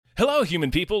Hello, human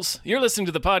peoples. You're listening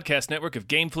to the podcast network of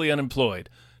Gamefully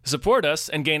Unemployed. To support us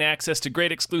and gain access to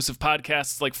great exclusive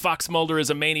podcasts like Fox Mulder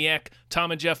is a Maniac, Tom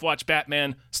and Jeff Watch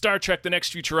Batman, Star Trek The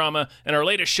Next Futurama, and our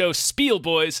latest show, Spiel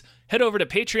Boys, head over to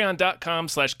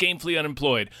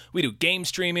patreon.com/gamefullyunemployed. We do game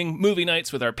streaming, movie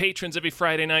nights with our patrons every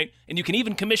Friday night, and you can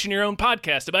even commission your own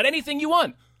podcast about anything you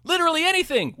want. Literally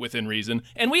anything, within reason,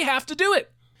 and we have to do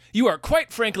it. You are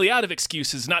quite frankly out of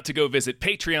excuses not to go visit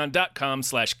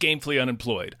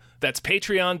patreon.com/gamefullyunemployed. That's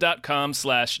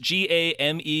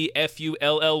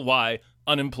patreon.com/GAMEFULLY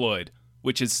unemployed,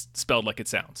 which is spelled like it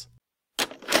sounds.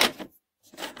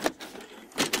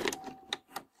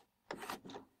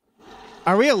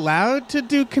 Are we allowed to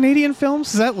do Canadian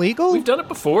films? Is that legal? We've done it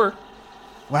before.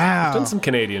 Wow. We've done some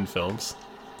Canadian films.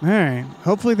 All right.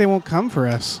 Hopefully they won't come for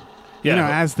us. Yeah,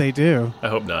 as they do. I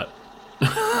hope not.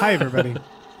 Hi, everybody.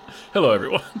 Hello,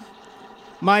 everyone.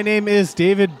 My name is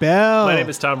David Bell. My name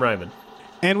is Tom Ryman.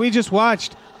 And we just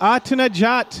watched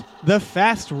Atanarjuat, the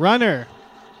Fast Runner.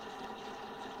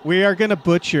 We are going to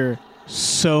butcher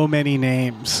so many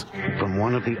names. From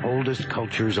one of the oldest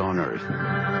cultures on Earth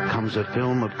comes a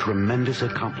film of tremendous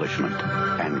accomplishment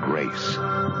and grace.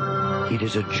 It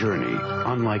is a journey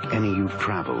unlike any you've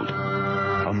traveled,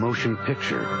 a motion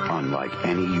picture unlike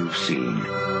any you've seen.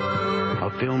 A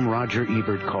film Roger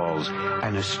Ebert calls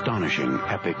an astonishing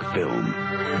epic film.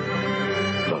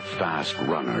 The Fast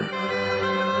Runner.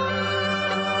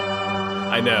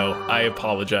 I know. I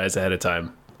apologize ahead of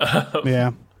time.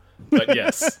 Yeah. But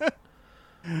yes.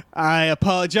 I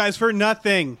apologize for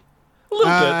nothing. A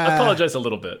little bit. I apologize a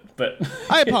little bit, but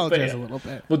I apologize a little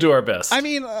bit. We'll do our best. I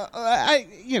mean,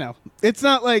 it's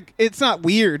not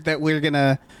weird that we're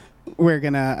gonna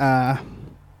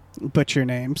butcher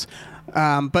names.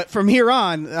 But from here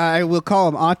on, I will call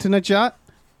him Atanarjuat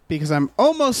because I'm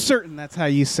almost certain that's how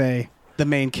you say the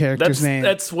main character's name.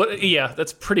 That's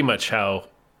pretty much how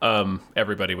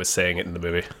everybody was saying it in the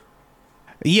movie.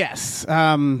 Yes.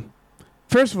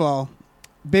 First of all,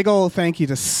 big old thank you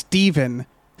to Steven.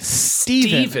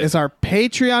 Steven is our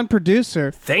Patreon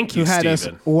producer. Thank you, who had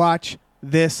Steven. us watch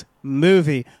this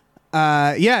movie.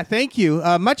 Thank you.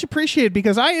 Much appreciated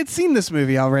because I had seen this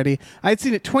movie already. I had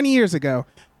seen it 20 years ago.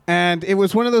 And it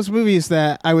was one of those movies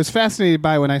that I was fascinated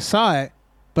by when I saw it,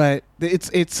 but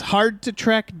it's hard to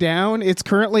track down. It's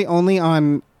currently only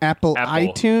on Apple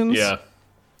iTunes. Yeah.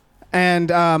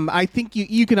 And I think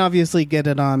you can obviously get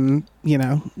it on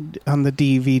the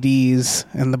DVDs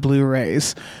and the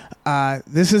Blu-rays.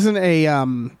 This isn't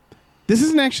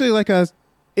actually like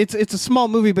it's a small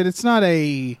movie, but it's not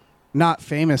a not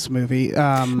famous movie.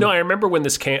 No, I remember when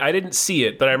this came. I didn't see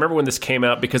it, but I remember when this came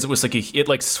out because it was like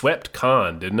it swept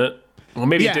Cannes, didn't it? Well,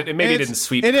 maybe it didn't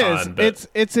sweep Cannes. But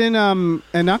it's in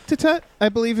Inuktitut, I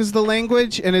believe, is the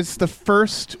language, and it's the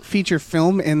first feature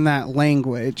film in that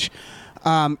language.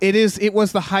 It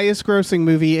was the highest grossing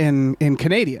movie in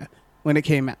Canada when it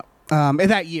came out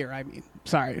that year. I mean,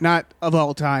 sorry, not of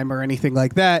all time or anything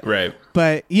like that. Right.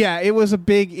 But yeah, it was a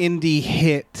big indie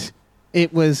hit.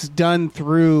 It was done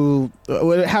through,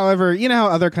 however, how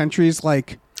other countries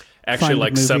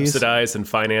actually subsidize and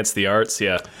finance the arts.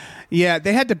 Yeah. Yeah,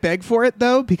 they had to beg for it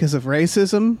though because of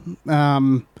racism.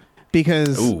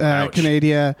 Because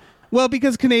Canada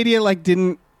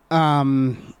didn't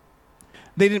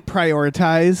they didn't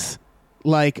prioritize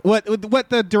what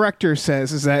the director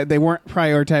says is that they weren't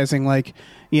prioritizing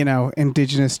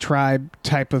indigenous tribe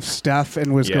type of stuff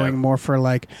and was going more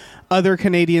for other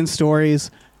Canadian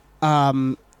stories.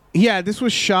 This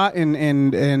was shot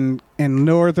in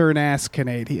northern ass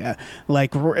Canada,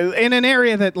 in an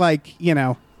area that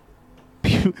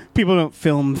people don't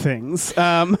film things.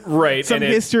 Right. Some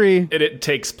history. It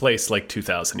takes place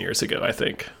 2,000 years ago, I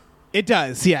think. It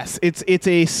does. Yes. It's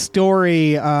a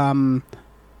story of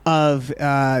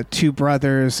two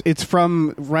brothers. It's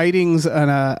from writings in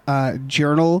a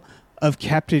journal of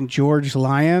Captain George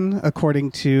Lyon, according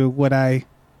to what I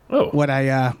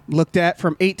looked at,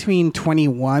 from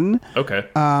 1821. Okay.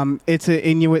 It's an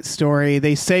Inuit story.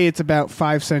 They say it's about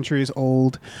 5 centuries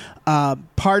old.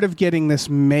 Part of getting this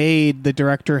made, the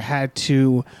director had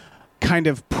to kind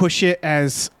of push it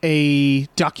as a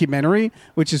documentary,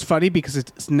 which is funny because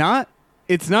it's not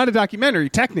a documentary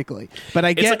technically, but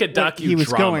I get what he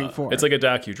was going for. It's like a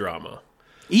docudrama.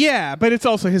 Yeah, but it's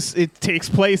also it takes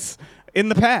place in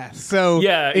the past. So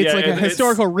it's like a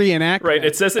historical reenactment. Right.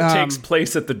 It says it takes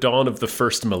place at the dawn of the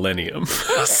first millennium.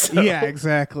 Yeah,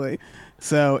 exactly.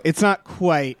 So it's not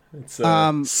quite. It's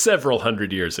several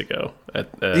hundred years ago.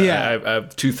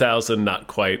 2,000, not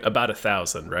quite. About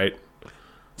 1,000, right?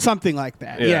 Something like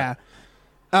that. Yeah.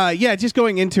 Just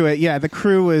going into it. Yeah, the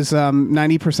crew was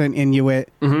 90% Inuit.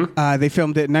 Mm-hmm. They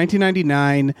filmed it in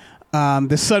 1999.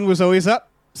 The sun was always up,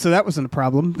 so that wasn't a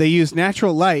problem. They used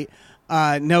natural light.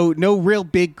 No real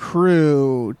big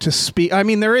crew to speak. I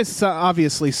mean, there is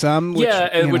obviously some.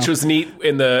 Which was neat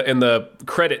in the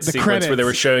credit sequence credits, where they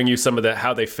were showing you some of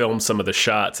how they filmed some of the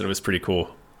shots, and it was pretty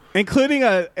cool. Including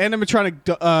a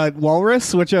animatronic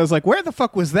walrus, which I was like, where the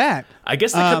fuck was that? I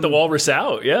guess they cut the walrus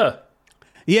out. Yeah.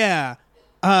 Yeah.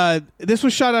 This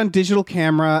was shot on digital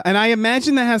camera, and I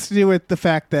imagine that has to do with the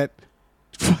fact that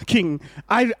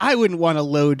I wouldn't want to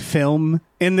load film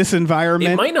in this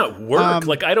environment. It might not work.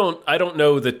 I don't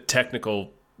know the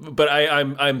technical, but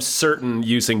I'm certain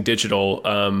using digital.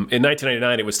 In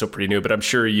 1999, it was still pretty new, but I'm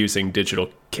sure using digital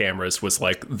cameras was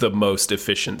like the most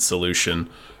efficient solution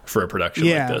for a production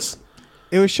like this.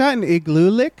 It was shot in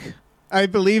Igloolik, I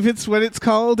believe it's what it's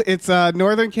called. It's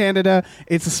northern Canada.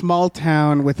 It's a small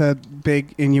town with a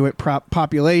big Inuit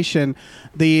population.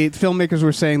 The filmmakers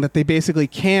were saying that they basically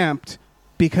camped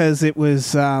because it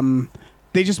was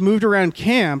they just moved around,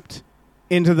 camped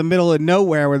into the middle of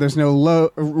nowhere where there's no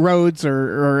roads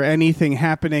or anything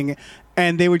happening,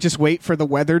 and they would just wait for the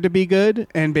weather to be good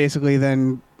and basically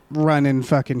then run and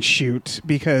fucking shoot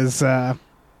because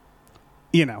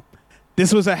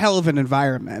this was a hell of an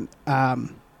environment.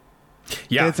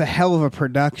 It's a hell of a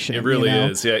production. It really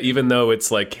is. Yeah, even though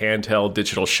it's like handheld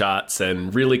digital shots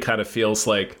and really kind of feels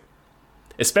like,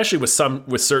 especially with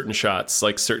certain shots,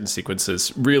 like certain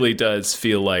sequences, really does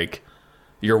feel like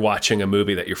you're watching a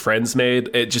movie that your friends made.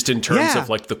 It just in terms of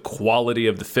like the quality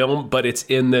of the film, but it's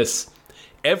in this.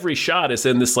 Every shot is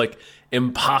in this like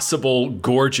impossible,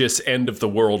 gorgeous end of the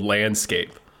world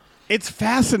landscape. It's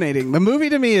fascinating. The movie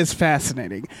to me is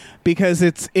fascinating because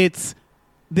it's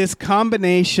this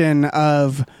combination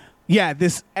of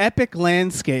this epic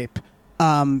landscape,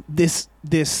 this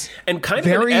and kind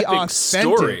very of an epic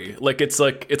authentic story. Like it's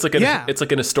like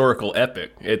an historical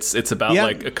epic. It's about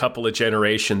like a couple of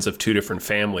generations of two different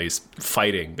families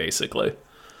fighting, basically.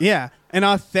 Yeah, an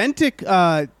authentic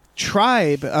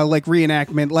tribe like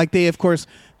reenactment. Like they of course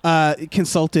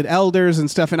consulted elders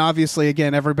and stuff, and obviously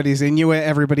again everybody's Inuit.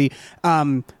 Everybody.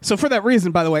 So for that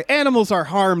reason, by the way, animals are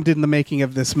harmed in the making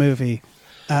of this movie.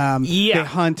 They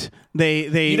hunt.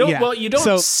 You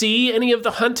don't see any of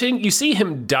the hunting. You see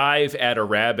him dive at a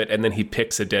rabbit, and then he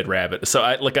picks a dead rabbit. So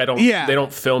They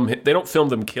don't film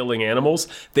them killing animals.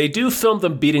 They do film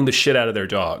them beating the shit out of their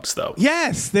dogs, though.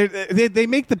 Yes, they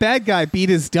make the bad guy beat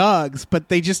his dogs, but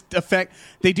they do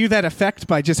that effect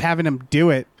by just having him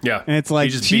do it. Yeah, and it's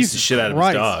like he just beats the shit out of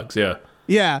his dogs. Yeah,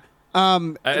 yeah.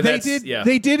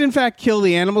 They did in fact kill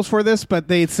the animals for this, but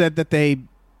they said that they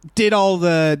did all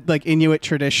the like Inuit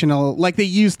traditional, like they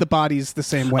used the bodies the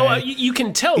same way. Oh, you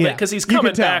can tell that because he's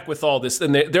coming back with all this,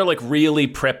 and they're like really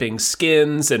prepping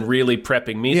skins and really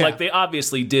prepping meat. Yeah. Like they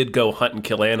obviously did go hunt and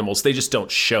kill animals. They just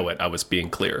don't show it. I was being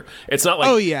clear. It's not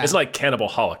like it's like Cannibal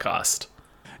Holocaust.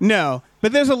 No,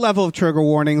 but there's a level of trigger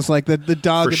warnings, like the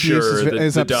dog abuse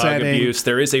is the upsetting. Dog abuse.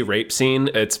 There is a rape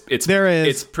scene. It's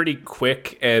pretty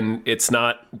quick and it's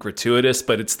not gratuitous,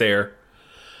 but it's there.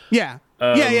 Yeah.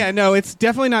 No, it's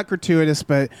definitely not gratuitous,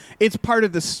 but it's part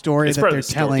of the story that they're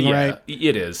telling, right?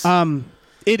 It is.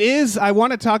 It is. I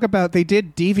want to talk about, they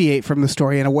did deviate from the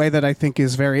story in a way that I think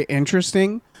is very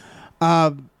interesting.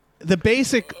 The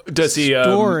basic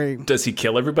story... does he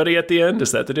kill everybody at the end?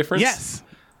 Is that the difference? Yes.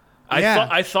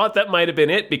 I thought that might have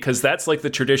been it because that's like the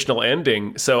traditional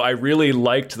ending. So I really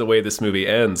liked the way this movie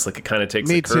ends. Like it kind of takes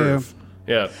a curve. Too.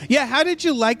 Yeah. Yeah. How did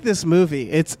you like this movie?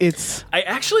 It's. I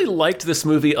actually liked this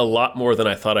movie a lot more than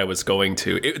I thought I was going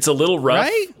to. It's a little rough.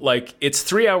 Right? Like it's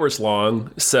 3 hours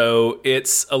long, so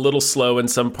it's a little slow in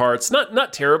some parts.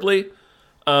 Not terribly,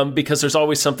 because there's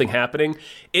always something happening.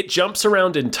 It jumps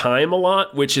around in time a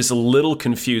lot, which is a little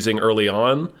confusing early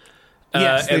on.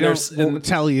 Yes, they won't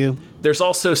tell you. There's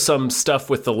also some stuff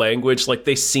with the language. Like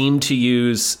they seem to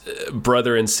use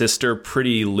brother and sister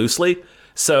pretty loosely.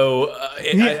 So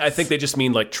I think they just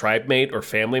mean like tribe mate or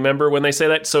family member when they say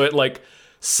that. So it like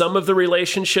some of the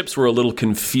relationships were a little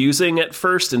confusing at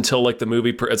first until like the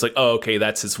movie. It's like, oh, okay,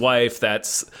 that's his wife.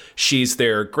 She's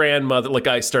their grandmother. Like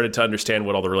I started to understand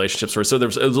what all the relationships were. So it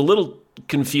was a little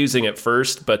confusing at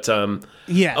first, but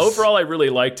overall I really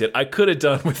liked it. I could have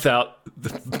done without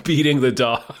beating the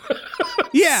dog.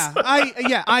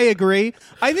 I agree.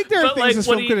 I think there are things this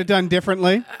film could have done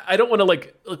differently. I don't want to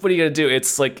like what are you going to do?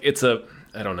 It's like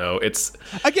I don't know. It's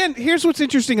again. Here's what's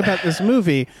interesting about this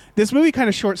movie. This movie kind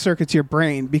of short circuits your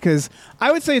brain because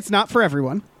I would say it's not for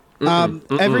everyone.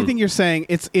 Everything you're saying,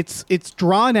 it's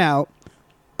drawn out.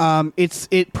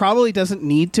 It probably doesn't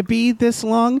need to be this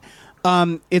long.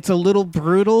 It's a little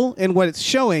brutal in what it's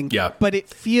showing, but it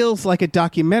feels like a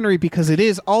documentary because it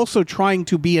is also trying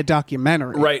to be a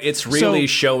documentary. Right. It's really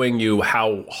showing you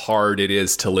how hard it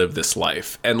is to live this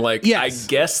life. And I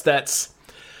guess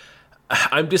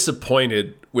I'm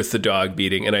disappointed with the dog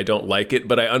beating and I don't like it,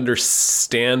 but I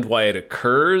understand why it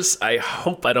occurs. I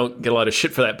hope I don't get a lot of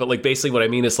shit for that. But basically what I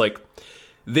mean is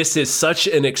this is such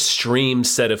an extreme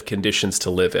set of conditions to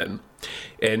live in.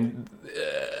 And,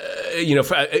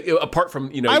 apart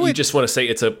from, you just want to say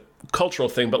it's a cultural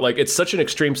thing, but it's such an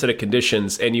extreme set of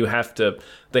conditions, and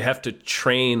they have to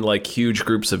train huge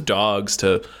groups of dogs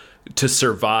to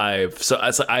survive. So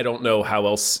I don't know how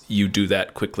else you do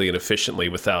that quickly and efficiently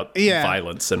without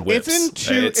violence and whips.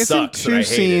 It's in two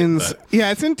scenes.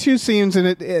 It's in two scenes,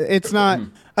 and it's not.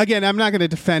 Again, I'm not going to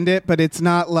defend it, but it's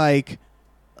not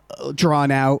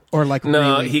drawn out or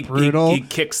really brutal. He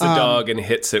kicks the dog and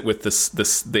hits it with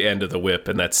the end of the whip,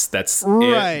 and that's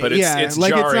right. It. But it's jarring. It's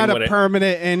not a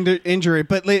permanent injury,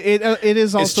 but it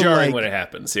is also it's jarring when it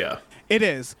happens. Yeah, it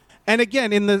is. And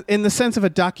again, in the sense of a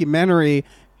documentary,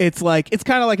 it's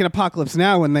kind of like an Apocalypse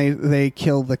Now when they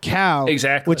kill the cow.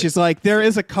 Exactly. Which is there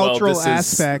is a cultural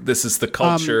aspect. This is the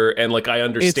culture, and I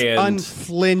understand. It's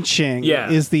unflinching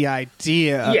is the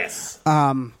idea. Yes.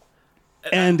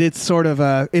 And it's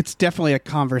it's definitely a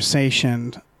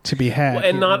conversation to be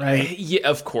had. Right?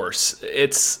 Of course.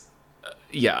 It's,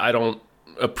 I don't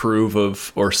approve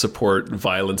of or support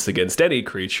violence against any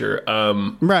creature.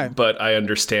 Right. But I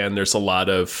understand there's a lot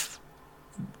of,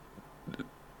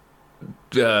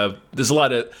 there's a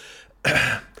lot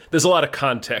of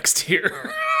context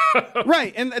here.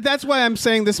 Right, and that's why I'm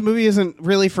saying this movie isn't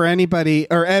really for anybody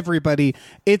or everybody.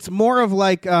 It's more of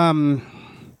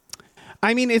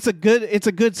it's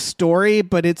a good story,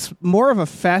 but it's more of a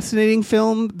fascinating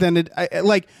film than it.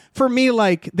 For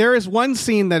me, there is one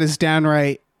scene that is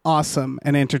downright awesome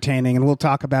and entertaining, and we'll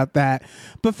talk about that.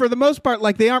 But for the most part,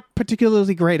 they aren't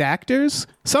particularly great actors.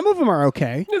 Some of them are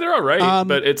okay. Yeah, they're all right,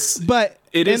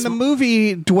 the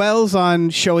movie dwells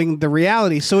on showing the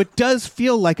reality, so it does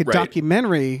feel like a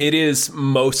documentary. It is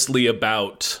mostly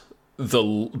about the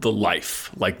life.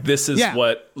 This is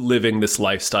what living this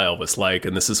lifestyle was like,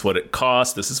 and this is what it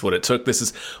cost, this is what it took.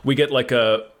 We get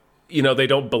they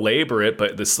don't belabor it,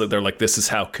 but they're this is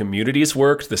how communities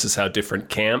worked, this is how different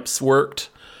camps worked.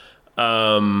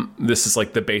 This is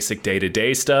the basic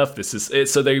day-to-day stuff. This is it.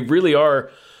 So they really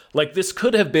are this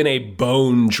could have been a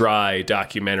bone dry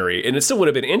documentary, and it still would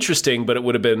have been interesting, but it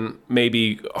would have been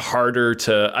maybe harder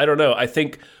to, I don't know. I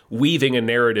think weaving a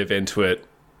narrative into it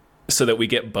so that we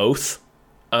get both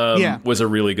was a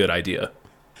really good idea.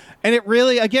 And it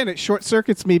really, again, it short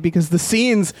circuits me because the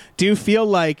scenes do feel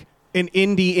like an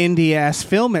indie ass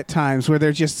film at times where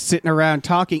they're just sitting around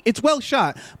talking. It's well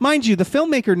shot. Mind you, the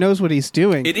filmmaker knows what he's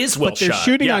doing. It is well shot. But they're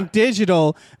shooting on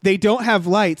digital. They don't have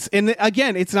lights. And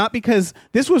again, it's not because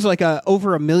this was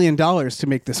over $1 million to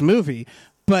make this movie,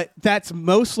 but that's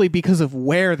mostly because of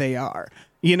where they are.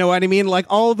 You know what I mean?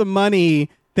 All the money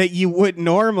that you would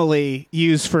normally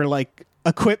use for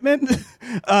equipment,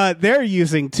 they're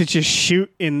using to just shoot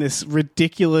in this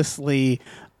ridiculously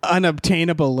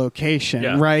unobtainable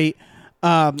location, right?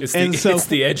 It's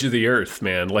the edge of the earth,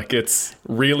 man. It's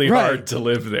really hard to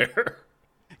live there.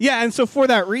 Yeah, and so for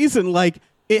that reason,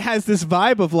 it has this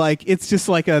vibe of it's just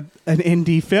an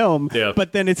indie film,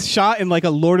 but then it's shot in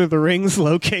a Lord of the Rings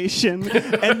location,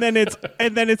 and then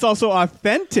it's also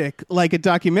authentic, like a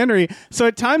documentary. So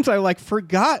at times I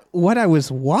forgot what I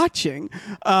was watching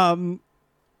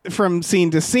from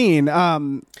scene to scene.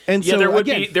 And so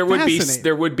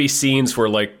there would be scenes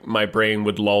where my brain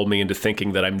would lull me into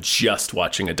thinking that I'm just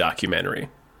watching a documentary.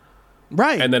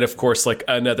 Right. And then, of course,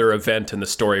 another event in the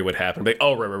story would happen. Right.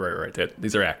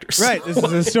 These are actors. Right. This is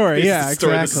a story. Exactly.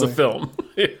 This is a film.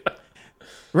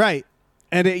 Right.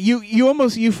 And you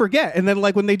almost forget. And then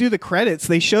when they do the credits,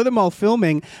 they show them all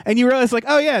filming and you realize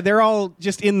they're all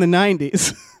just in the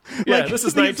 90s. Yeah, this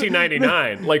is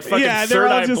 1999. Fucking Third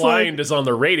Eye Blind is on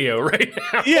the radio right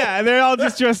now. Yeah, they're all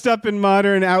just dressed up in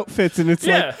modern outfits, and it's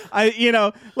you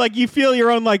feel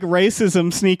your own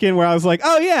racism sneak in. Where I was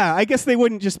I guess they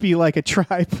wouldn't just be a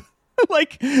tribe.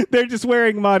 They're just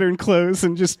wearing modern clothes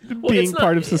and just being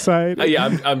part of society.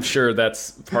 Yeah, I'm sure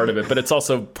that's part of it, but it's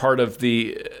also part of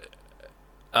the.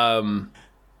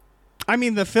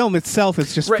 The film itself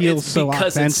feels so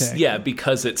authentic.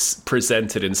 Because it's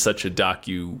presented in such a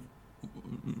documentary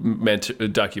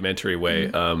way.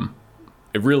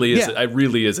 It really is. It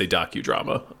really is a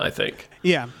docudrama, I think.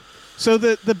 Yeah. So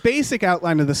the basic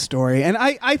outline of the story, and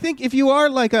I think if you are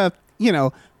a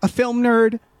film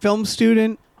nerd, film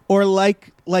student, or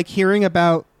like hearing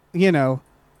about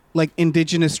like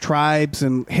indigenous tribes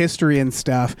and history and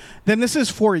stuff, then this is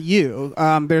for you.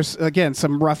 There's again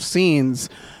some rough scenes,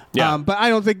 but I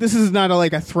don't think this is not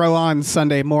like a throw on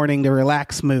Sunday morning to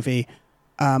relax movie.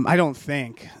 I don't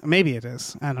think. Maybe it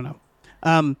is. I don't know.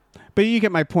 But you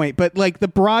get my point. But like the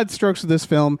broad strokes of this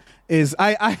film is,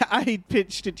 I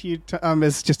pitched it to you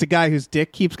as just a guy whose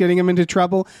dick keeps getting him into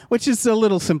trouble, which is a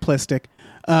little simplistic.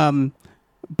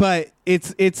 But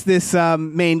it's this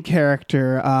main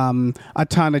character,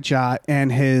 Atanarjuat,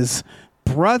 and his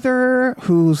brother,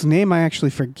 whose name I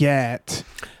actually forget.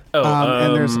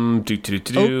 And there's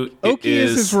Oki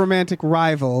is his romantic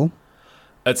rival.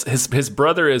 It's his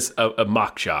brother is a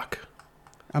mock jock.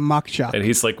 A mock jock. And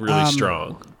he's like really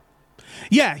strong.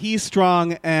 Yeah, he's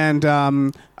strong, and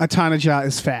Atanarjuat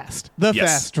is fast.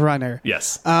 Fast runner.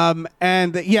 Yes.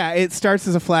 And yeah, it starts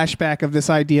as a flashback of this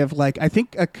idea of like, I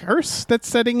think a curse that's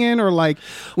setting in, or like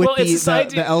with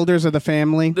the elders of the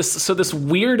family. This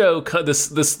weirdo,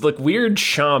 this like weird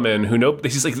shaman who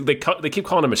he's like they keep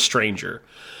calling him a stranger.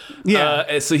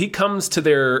 Yeah. So he comes to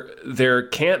their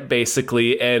camp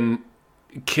basically and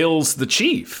kills the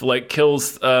chief. Like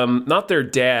kills not their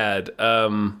dad.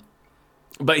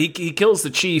 But he kills the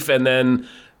chief and then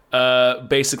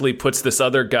basically puts this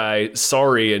other guy,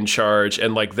 Sorry, in charge,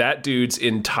 and like that dude's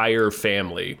entire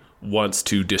family wants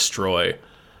to destroy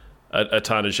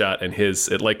Atanarjuat and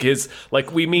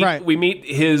we meet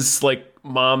his like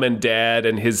mom and dad,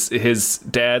 and his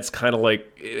dad's kind of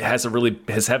like having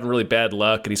really bad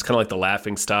luck, and he's kind of like the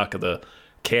laughing stock of the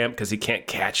camp because he can't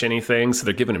catch anything, so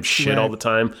they're giving him shit all the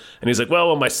time, and he's like,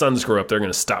 well, when my sons grow up, they're going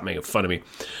to stop making fun of me.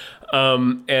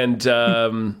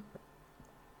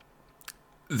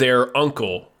 Their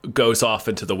uncle goes off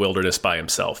into the wilderness by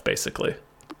himself, basically.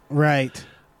 Right.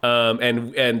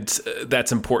 And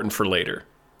that's important for later.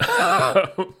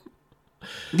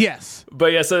 Yes.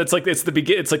 But yeah, so it's like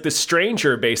the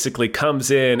stranger basically comes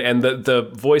in, and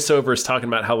the voiceover is talking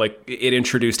about how like it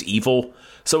introduced evil.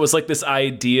 So it was like this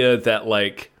idea that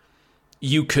like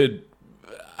you could.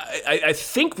 I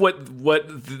think what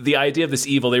the idea of this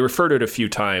evil, they refer to it a few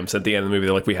times at the end of the movie.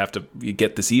 They're like, we have to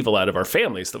get this evil out of our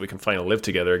families so that we can finally live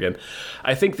together again.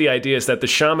 I think the idea is that the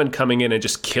shaman coming in and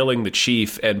just killing the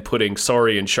chief and putting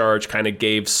Sorry in charge kind of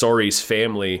gave Sorry's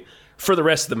family, for the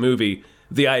rest of the movie,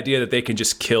 the idea that they can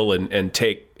just kill and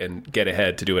take and get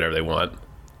ahead to do whatever they want.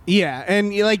 Yeah,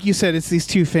 and like you said, it's these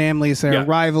two families that are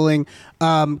rivaling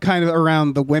kind of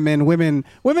around the women. Women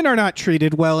are not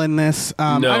treated well in this.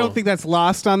 No. I don't think that's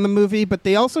lost on the movie, but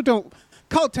they also don't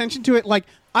call attention to it. Like,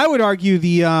 I would argue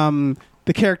the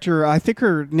character, I think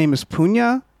her name is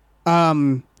Punya.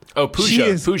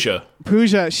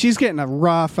 Pooja. She's getting a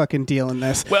raw fucking deal in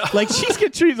this. Well, like, she's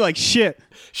getting treated like shit.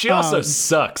 She also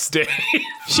sucks, Dave.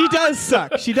 She does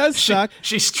suck.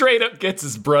 She straight up gets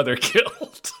his brother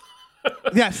killed.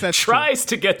 Yes, that's tries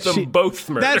true. To get them both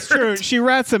murdered. That's true. She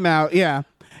rats him out. Yeah,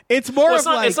 it's more it's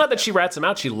not that she rats him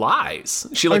out. She lies.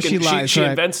 She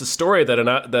invents a story that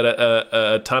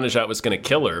Atanarjuat was going to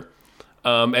kill her.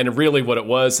 And really, what it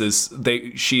was is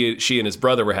she and his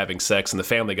brother were having sex, and the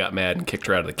family got mad and kicked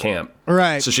her out of the camp.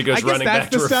 Right. So she goes running back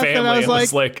to her family and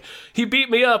was like, "He beat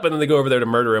me up," and then they go over there to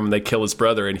murder him, and they kill his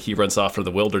brother, and he runs off to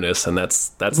the wilderness, and that's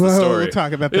the story. We'll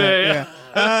talk about that.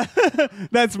 Yeah.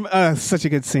 That's such a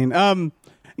good scene.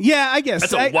 Yeah, I guess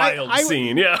that's a wild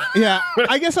scene. Yeah. Yeah.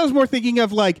 I guess I was more thinking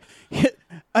of like.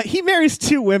 He marries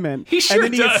two women, and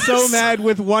then he gets so mad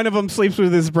with one of them sleeps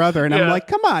with his brother, and I'm like,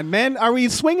 come on, man, are we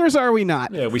swingers or are we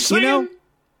not? Yeah, we swing. You know?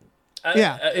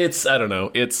 I don't know.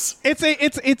 It's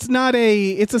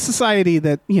a society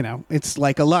that, you know, it's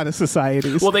like a lot of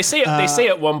societies. Well, they say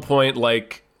at one point,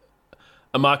 like,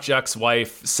 Amakjak's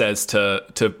wife says to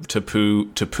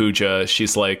Pooja,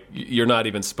 she's like, you're not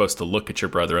even supposed to look at your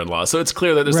brother-in-law. So it's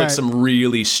clear that there's like some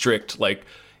really strict, like,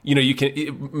 you know,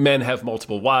 men have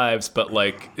multiple wives, but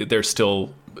like there's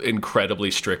still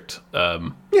incredibly strict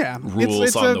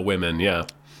rules on the women. Yeah.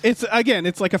 It's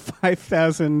like a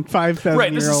 5,000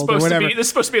 right, year old or whatever. This is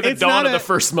supposed to be the dawn of the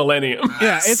first millennium.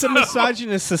 Yeah, it's a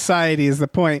misogynist society is the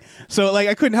point. So like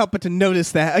I couldn't help but to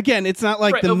notice that. Again, it's not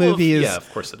like the movie is. Yeah,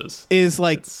 of course it is. Is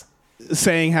like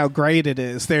saying how great it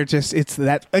is. It's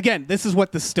that again. This is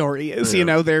what the story is. Yeah. You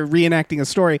know, they're reenacting a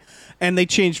story, and they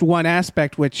changed one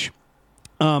aspect, which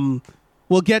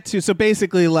we'll get to. So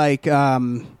basically, like,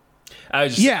 when I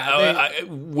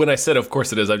said, of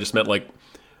course it is, I just meant like.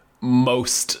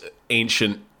 Most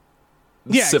ancient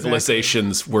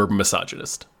civilizations were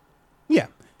misogynist. Yeah.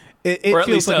 It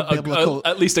feels like a biblical...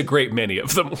 At least a great many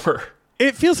of them were.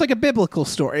 It feels like a biblical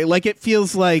story. Like, it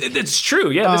feels like... It's true.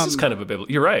 Yeah, this is kind of a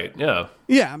biblical... You're right, yeah.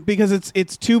 Yeah, because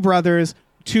it's two brothers,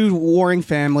 two warring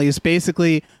families.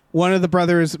 Basically, one of the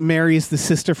brothers marries the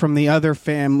sister from the other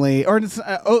family, or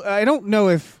I don't know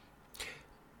if.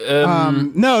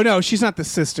 No, she's not the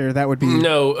sister. That would be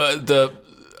the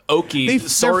Oki.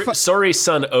 Sorry's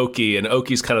son Oki, and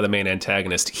Oki's kind of the main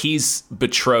antagonist. He's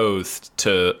betrothed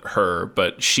to her,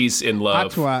 but she's in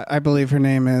love. Atuat, I believe her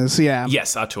name is. Yeah.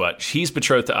 Yes, Atuat. He's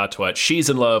betrothed to Atuat. She's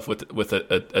in love with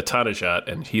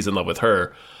Atanarjuat, and he's in love with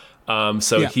her.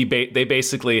 They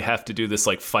basically have to do this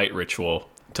like fight ritual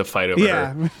to fight over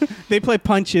her. They play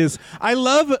punches. I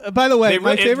love, by the way,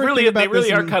 my favorite thing about they really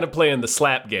this are kind of playing the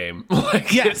slap game.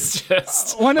 Like, yes. It's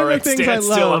just, one of the things I love.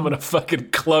 Still, I'm going to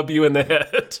fucking club you in the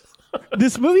head.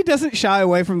 This movie doesn't shy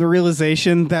away from the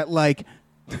realization that like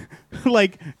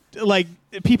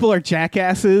people are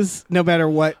jackasses no matter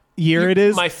what year it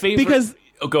is. My favorite. Because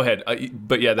go ahead.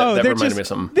 But yeah, that reminded me of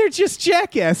something. They're just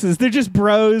jackasses. They're just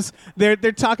bros. They're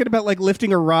talking about like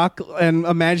lifting a rock and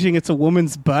imagining it's a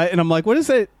woman's butt. And I'm like, what is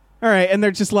it? All right. And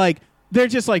they're just like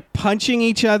punching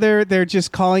each other. They're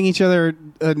just calling each other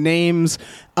names.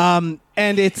 And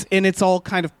it's all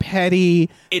kind of petty.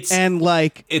 It's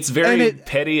very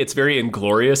petty. It's very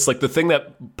inglorious. Like the thing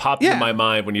that popped into my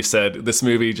mind when you said this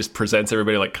movie just presents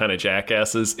everybody like kind of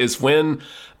jackasses is when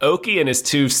Oki and his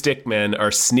two stickmen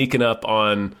are sneaking up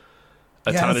on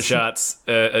Atanarjuat's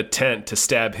tent to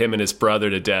stab him and his brother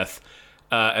to death.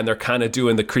 And they're kind of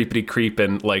doing the creepity creep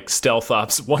and like stealth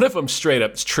ops. One of them straight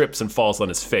up trips and falls on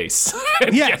his face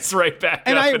and gets right back up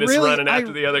and is running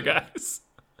after the other guys.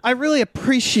 I really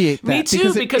appreciate that. Me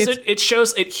too, because it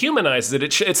shows, it humanizes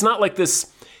it. It's not like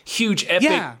this huge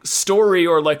epic story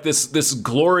or like this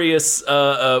glorious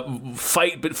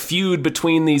feud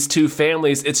between these two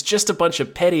families. It's just a bunch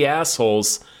of petty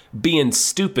assholes being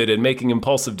stupid and making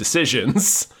impulsive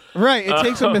decisions. Right. It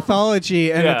takes a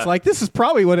mythology and it's like, this is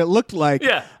probably what it looked like.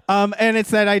 Yeah. And it's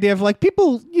that idea of like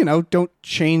people, don't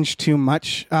change too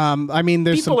much. I mean,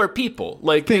 there's people are people.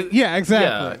 Like,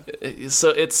 exactly. Yeah.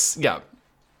 So it's,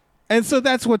 And so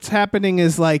that's what's happening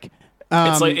is like,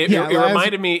 it's like it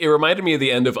reminded me of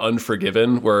the end of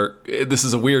Unforgiven, where this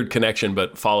is a weird connection,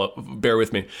 but bear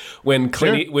with me. When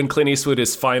Clint Eastwood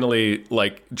is finally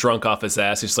like drunk off his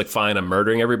ass, he's like, fine, I'm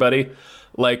murdering everybody.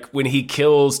 Like when he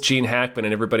kills Gene Hackman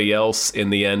and everybody else in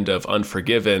the end of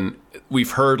Unforgiven,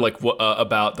 we've heard like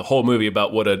about the whole movie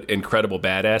about what an incredible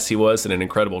badass he was and an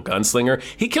incredible gunslinger.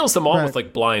 He kills them all with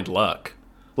like blind luck.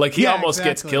 Like he almost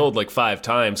gets killed like 5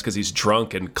 times because he's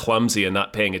drunk and clumsy and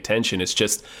not paying attention. It's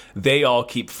just they all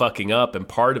keep fucking up, and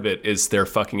part of it is they're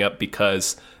fucking up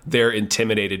because they're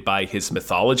intimidated by his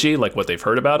mythology, like what they've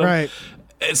heard about him. Right.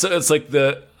 So it's like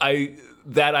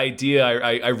that idea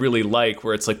I really like,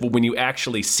 where it's like, well, when you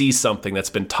actually see something that's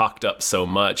been talked up so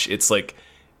much, it's like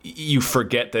you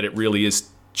forget that it really is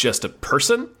just a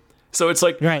person. So it's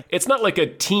like it's not like a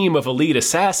team of elite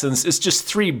assassins. It's just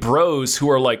 3 bros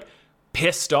who are like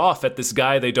pissed off at this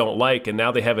guy they don't like, and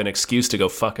now they have an excuse to go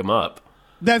fuck him up.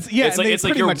 It's they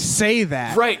pretty much say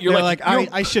that. Right. You're like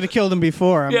I should have killed him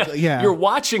before. You're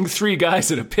watching 3 guys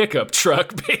in a pickup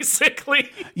truck, basically.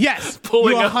 Yes.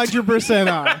 Pulling you 100%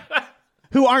 are.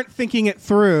 Who aren't thinking it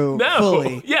through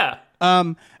fully. Yeah.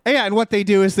 And what they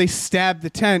do is they stab the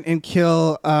tent and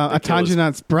kill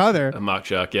Atanarjuat's brother.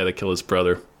 Amakjak, they kill his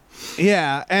brother.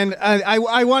 Yeah, and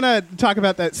I want to talk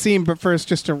about that scene, but first,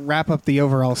 just to wrap up the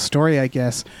overall story, I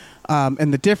guess.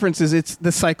 And the difference is it's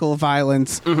the cycle of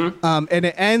violence, and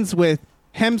it ends with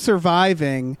him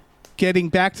surviving, getting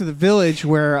back to the village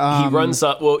where he runs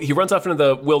off. Well, he runs off into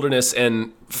the wilderness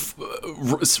and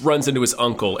runs into his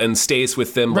uncle and stays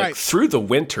with them like through the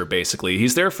winter. Basically,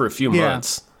 he's there for a few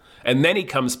months, and then he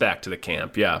comes back to the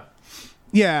camp. Yeah.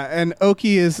 Yeah, and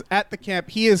Oki is at the camp.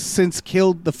 He has since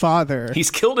killed the father.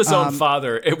 He's killed his own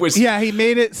father. It was he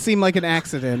made it seem like an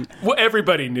accident. Well,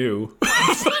 everybody knew.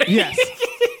 Yes.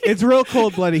 It's real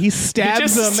cold-blooded. He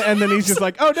stabs him, and then he's just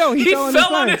like, oh, no, he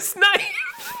fell on his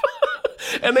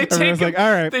knife. And they take him,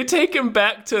 all right. They take him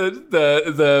back to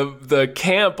the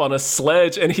camp on a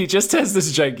sledge, and he just has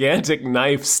this gigantic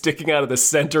knife sticking out of the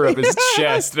center of his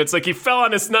chest. And it's like, he fell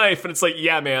on his knife, and it's like,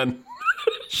 yeah, man.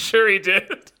 Sure he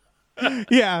did.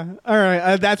 Yeah. All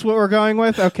right. That's what we're going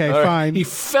with? Okay, fine. He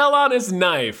fell on his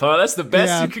knife. Huh? That's the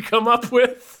best you could come up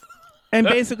with? And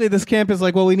basically this camp is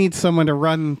like, well, we need someone to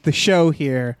run the show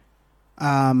here.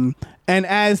 And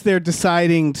as they're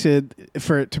deciding to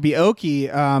be Oki,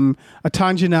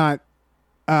 Atanarjuat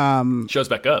shows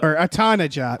back up. Or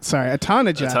Atanarjuat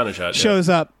shows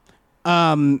up.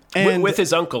 And with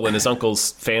his uncle and his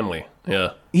uncle's family.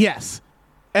 Yeah. Yes.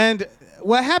 And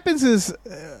what happens is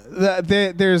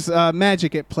there's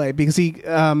magic at play because he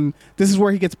this is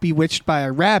where he gets bewitched by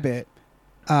a rabbit.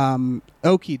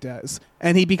 Oki does,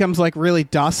 and he becomes like really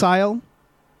docile.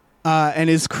 And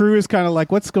his crew is kind of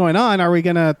like, what's going on? Are we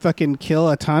going to fucking kill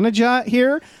Atanarjuat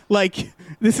here? Like,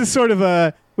 this is sort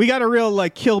of we got a real,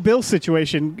 like, Kill Bill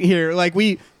situation here. Like,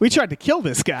 we tried to kill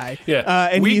this guy. Yeah.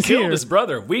 And we he's killed here. his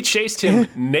brother. We chased him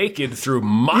naked through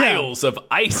miles of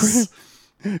ice.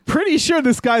 Pretty sure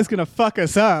this guy's going to fuck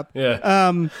us up. Yeah.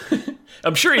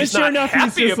 I'm sure he's not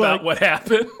happy about what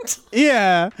happened.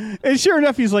 Yeah. And sure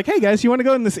enough, he's like, hey, guys, you want to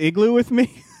go in this igloo with me?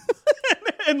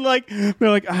 And, like, they're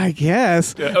like, I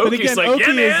guess. Yeah, Oki's like,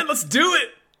 yeah, man, let's do it.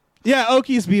 Yeah,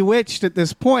 Oki's bewitched at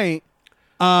this point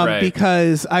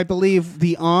because I believe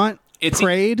the aunt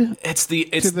prayed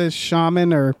to the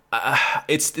shaman or...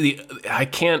 I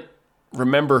can't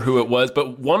remember who it was,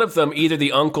 but one of them, either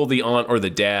the uncle, the aunt, or the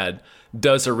dad,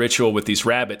 does a ritual with these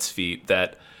rabbit's feet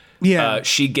that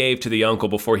she gave to the uncle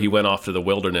before he went off to the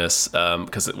wilderness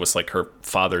because it was like her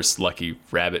father's lucky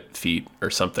rabbit feet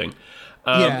or something.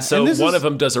 So one of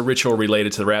them does a ritual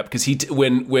related to the rabbit because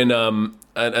when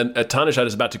Atanarjuat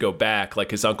is about to go back, like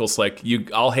his uncle's like,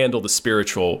 I'll handle the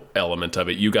spiritual element of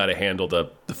it. You got to handle the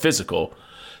physical.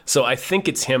 So I think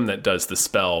it's him that does the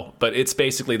spell, but it's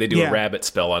basically they do a rabbit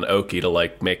spell on Oki to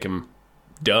like make him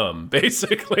dumb,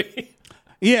 basically.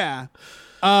 Yeah.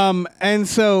 And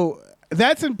so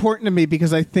that's important to me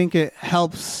because I think it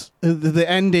helps the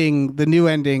ending, the new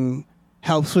ending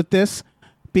helps with this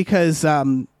because,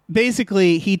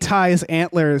 basically, he ties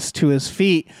antlers to his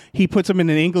feet. He puts them in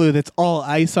an igloo that's all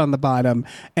ice on the bottom,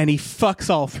 and he fucks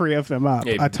all three of them up.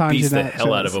 Yeah, he beats the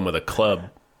hell out of them with a club.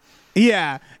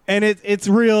 Yeah, and it's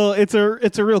real. It's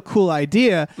a real cool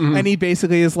idea. Mm-hmm. And he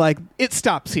basically is like, it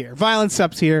stops here. Violence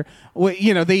stops here.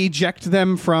 They eject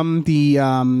them from the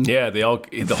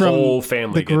the whole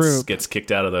family gets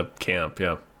kicked out of the camp.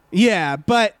 Yeah. Yeah,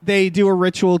 but they do a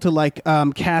ritual to like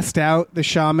cast out the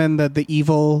shaman, the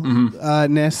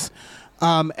evilness.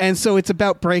 And so it's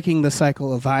about breaking the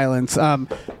cycle of violence.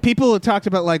 People have talked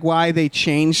about like why they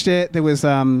changed it. There was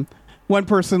one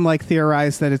person like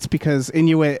theorized that it's because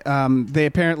Inuit they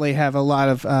apparently have a lot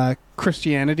of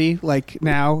Christianity like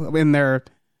now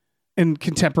in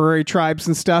contemporary tribes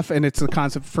and stuff, and it's the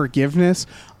concept of forgiveness.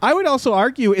 I would also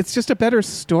argue it's just a better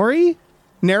story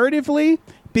narratively.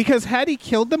 Because had he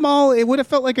killed them all, it would have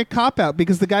felt like a cop-out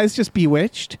because the guy's just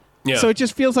bewitched. Yeah. So it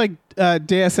just feels like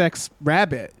Deus Ex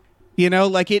Rabbit.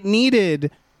 Like it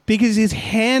needed... Because he's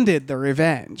handed the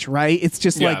revenge, right? It's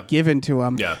just like given to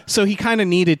him. Yeah. So he kind of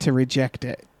needed to reject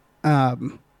it.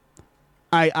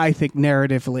 I think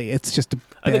narratively, it's just a better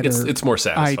I think it's more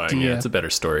satisfying. Idea. Yeah, it's a better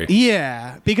story.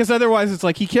 Yeah, because otherwise it's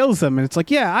like he kills them, and it's like,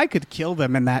 yeah, I could kill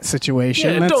them in that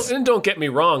situation. Yeah, and don't get me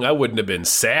wrong, I wouldn't have been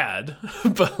sad,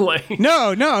 but like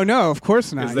no, of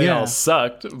course not. Because they all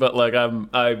sucked, but like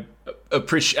I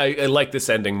like this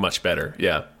ending much better.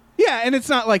 Yeah. Yeah, and it's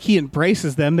not like he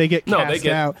embraces them; they get cast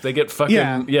out. They get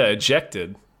fucking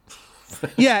ejected.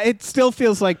 Yeah, it still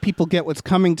feels like people get what's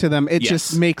coming to them. It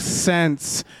just makes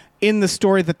sense in the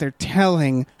story that they're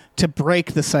telling to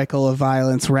break the cycle of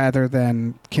violence rather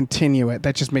than continue it.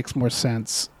 That just makes more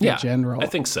sense in general. I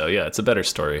think so. Yeah, it's a better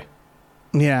story.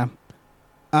 Yeah.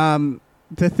 The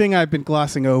thing I've been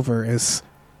glossing over is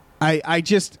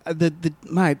the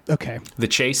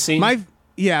chase scene.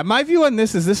 My view on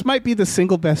this is this might be the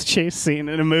single best chase scene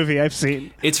in a movie I've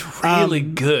seen. It's really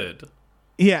good.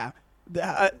 Yeah.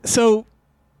 So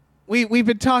we've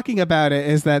been talking about it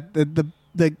is that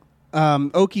the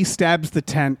Oki stabs the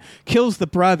tent, kills the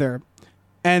brother,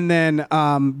 and then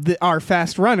our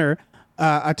fast runner,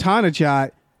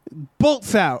 Atanarjuat,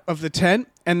 bolts out of the tent,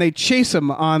 and they chase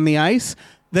him on the ice.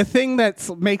 The thing that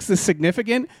makes this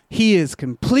significant, he is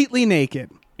completely naked.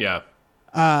 Yeah.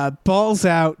 Balls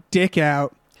out, dick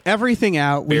out, everything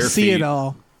out. We see it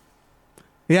all.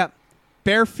 Yep.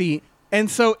 Bare feet. And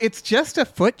so it's just a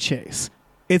foot chase.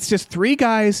 It's just three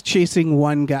guys chasing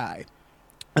one guy.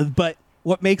 But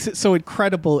what makes it so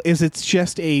incredible is it's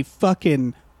just a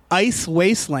fucking ice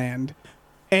wasteland.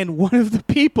 And one of the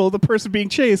people, the person being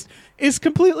chased, is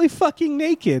completely fucking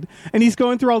naked. And he's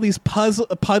going through all these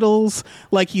puddles,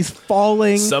 like he's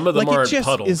falling. Some of them aren't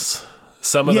puddles.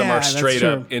 Some of them are straight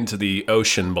up into the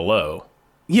ocean below.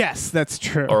 Yes, that's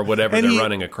true. Or whatever they're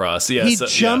running across. Yeah,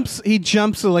 he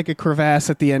jumps like a crevasse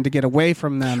at the end to get away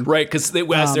from them. Right, because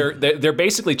as they're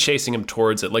basically chasing him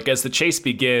towards it. Like as the chase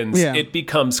begins, it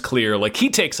becomes clear. Like he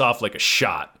takes off like a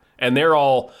shot, and they're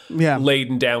all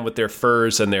laden down with their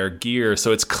furs and their gear.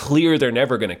 So it's clear they're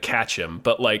never going to catch him.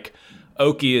 But like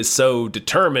Oki is so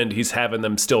determined, he's having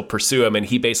them still pursue him, and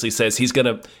he basically says he's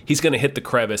gonna hit the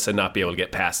crevice and not be able to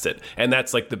get past it, and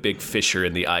that's like the big fissure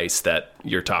in the ice that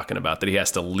you're talking about that he has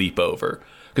to leap over,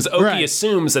 because Oki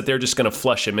assumes that they're just gonna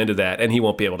flush him into that and he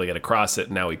won't be able to get across it,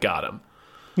 and now he got him.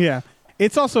 Yeah,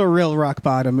 It's also a real rock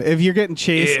bottom. If you're getting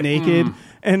chased naked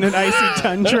in an icy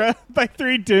tundra by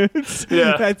 3 dudes,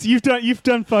 you've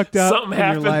done fucked up. Something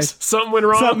happened. Something went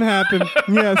wrong. Something happened.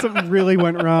 Yeah, something really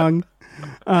went wrong.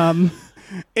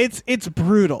 It's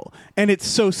brutal, and it's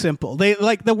so simple. They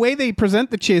like the way they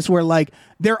present the chase, where like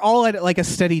they're all at like a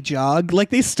steady jog. Like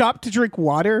they stop to drink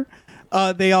water.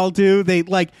 They all do. They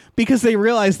like because they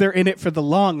realize they're in it for the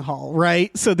long haul,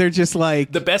 right? So they're just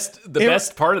like the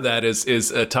best part of that is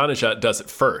Atanarjuat does it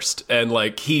first, and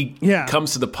like he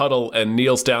comes to the puddle and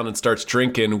kneels down and starts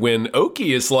drinking when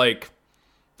Oki is like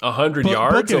 100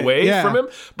 yards away from him,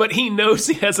 but he knows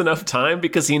he has enough time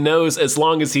because he knows as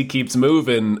long as he keeps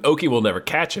moving, Oki will never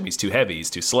catch him. He's too heavy. He's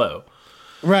too slow.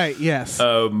 Right. Yes.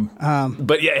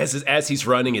 But yeah, as he's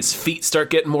running, his feet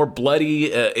start getting more bloody.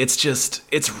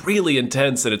 It's really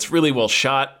intense and it's really well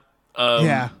shot.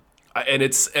 And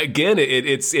it's again,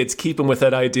 it's keeping with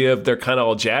that idea of they're kind of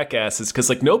all jackasses because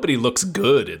like nobody looks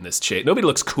good in this chase. Nobody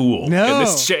looks cool in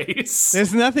this chase.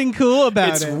 There's nothing cool about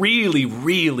it. It's really,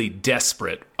 really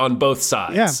desperate on both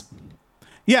sides.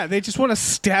 Yeah, they just want to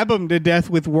stab him to death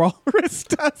with walrus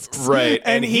tusks. Right,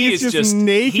 and he's just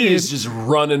naked. He is just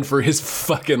running for his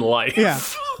fucking life. Yeah,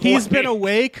 he's been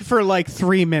awake for like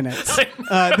 3 minutes.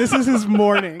 This is his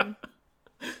morning.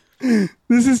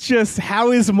 This is just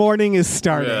how his morning is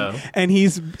starting, and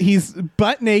he's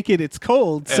butt naked. It's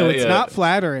cold, so it's not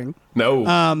flattering.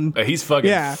 No, he's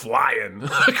fucking flying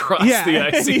across the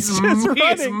ice. He's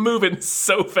moving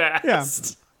so fast. Yeah.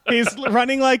 He's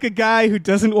running like a guy who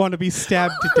doesn't want to be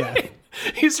stabbed to death.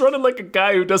 He's running like a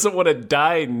guy who doesn't want to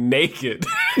die naked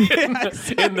in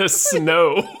the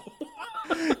snow.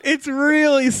 It's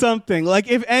really something. Like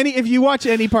if you watch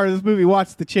any part of this movie,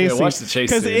 watch the chase scene. Watch the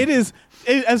chase scene. Because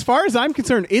as far as I'm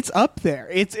concerned, it's up there.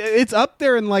 It's up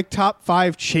there in like top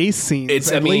 5 chase scenes.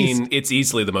 It's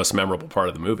easily the most memorable part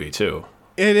of the movie too.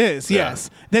 It is, yes.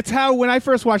 That's how, when I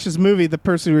first watched this movie, the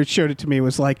person who showed it to me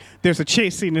was like, there's a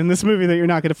chase scene in this movie that you're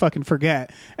not going to fucking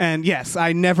forget. And yes,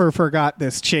 I never forgot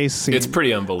this chase scene. It's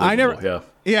pretty unbelievable,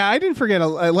 Yeah, I didn't forget,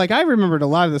 I remembered a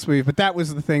lot of this movie, but that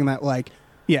was the thing that like,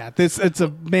 it's a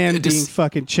man being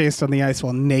fucking chased on the ice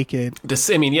while naked.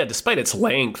 Despite its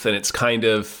length and its kind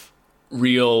of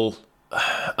real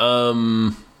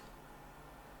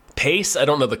pace, I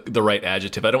don't know the right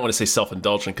adjective. I don't want to say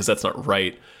self-indulgent because that's not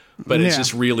right. But it's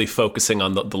just really focusing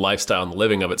on the lifestyle and the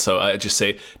living of it. So I just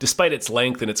say, despite its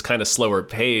length and its kind of slower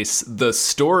pace, the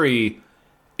story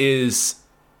there's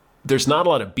not a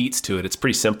lot of beats to it. It's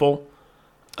pretty simple.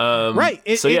 Right.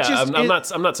 I'm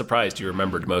not surprised you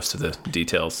remembered most of the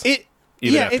details. After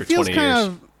it feels 20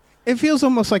 years. It feels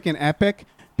almost like an epic.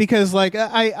 Because like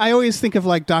I always think of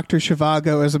like Dr.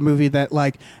 Zhivago as a movie that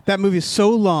movie is so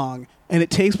long and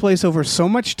it takes place over so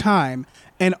much time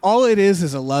and all it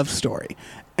is a love story.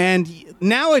 And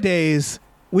nowadays,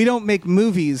 we don't make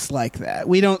movies like that.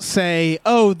 We don't say,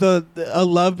 oh, a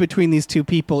love between these two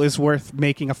people is worth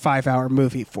making a 5-hour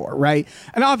movie for, right?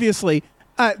 And obviously,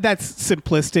 that's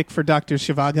simplistic for Dr.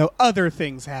 Zhivago. Other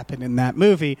things happen in that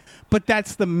movie, but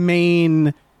that's the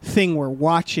main thing we're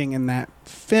watching in that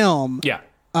film. Yeah.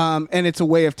 And it's a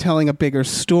way of telling a bigger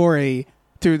story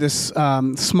through this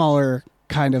smaller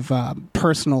kind of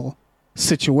personal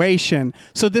situation.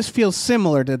 So this feels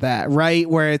similar to that, right?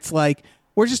 Where it's like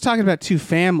we're just talking about 2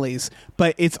 families,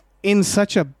 but it's in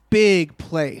such a big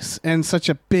place and such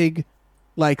a big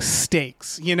like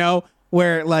stakes,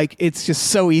 where like it's just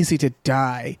so easy to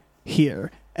die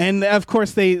here. And of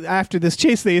course after this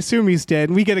chase they assume he's dead,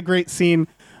 and we get a great scene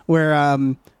where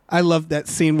I love that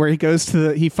scene where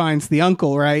he finds the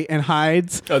uncle, right, and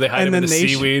hides. Oh, they hide him in the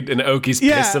seaweed, and Oki's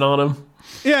pissing on him.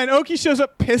 Yeah, and Oki shows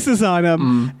up, pisses on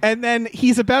him, and then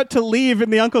he's about to leave,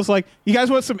 and the uncle's like, "You guys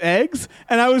want some eggs?"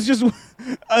 And I was just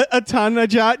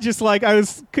Atanarjuat, just like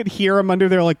could hear him under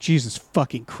there, like, Jesus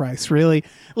fucking Christ, really?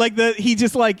 Like he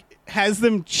just like has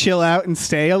them chill out and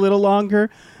stay a little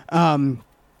longer.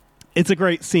 It's a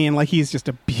great scene, like he's just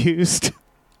abused.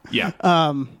 Yeah.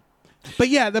 But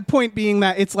yeah, the point being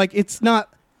that it's like it's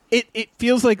not. It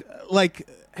feels like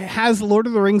it has Lord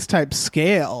of the Rings type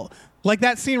scale. Like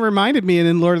that scene reminded me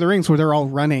in Lord of the Rings where they're all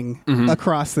running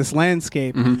across this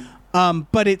landscape.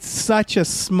 But it's such a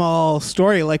small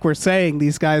story. Like we're saying,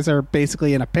 these guys are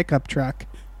basically in a pickup truck.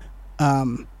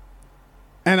 And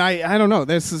I don't know.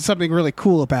 There's something really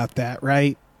cool about that,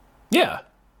 right? Yeah.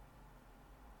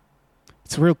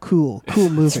 It's real cool. Cool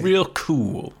movie. It's real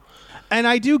cool. And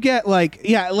I do get like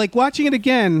watching it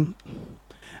again,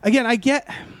 I get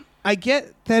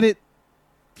that it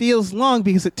feels long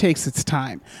because it takes its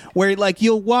time. Where like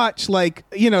you'll watch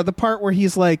the part where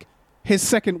he's like his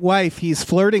second wife, he's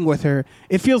flirting with her.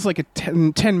 It feels like a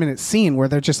 10-minute scene where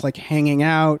they're just like hanging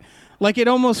out. Like it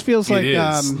almost feels like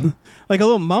a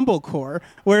little mumblecore,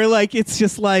 where like it's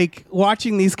just like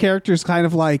watching these characters kind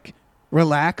of like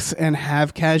relax and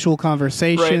have casual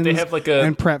conversations. Right, they have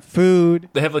and prep food.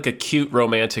 They have like a cute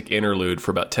romantic interlude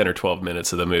for about 10 or 12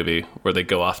 minutes of the movie where they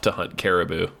go off to hunt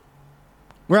caribou.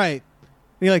 Right.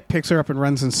 He like picks her up and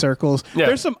runs in circles. Yeah.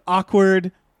 There's some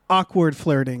awkward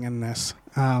flirting in this.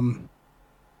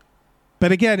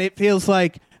 But again, it feels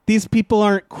like these people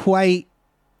aren't quite.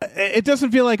 It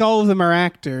doesn't feel like all of them are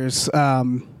actors. I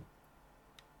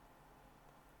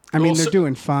mean, they're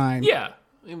doing fine. Yeah.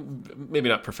 Maybe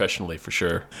not professionally, for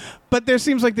sure. But there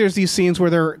seems like there's these scenes where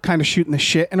they're kind of shooting the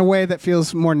shit in a way that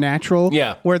feels more natural.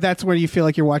 Yeah. Where that's where you feel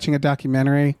like you're watching a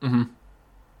documentary. Mm-hmm.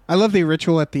 I love the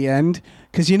ritual at the end,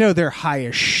 because they're high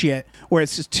as shit, where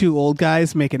it's just two old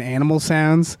guys making animal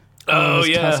sounds. Oh,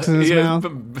 yeah. Tusks in his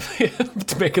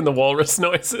mouth. Making the walrus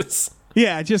noises.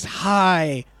 Yeah, just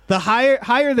high. The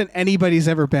higher than anybody's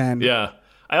ever been. Yeah.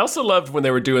 I also loved when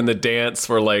they were doing the dance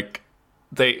where, like,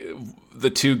 the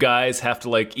two guys have to,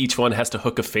 like, each one has to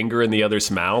hook a finger in the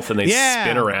other's mouth and they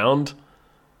spin around.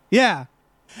 Yeah.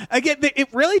 Again,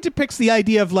 it really depicts the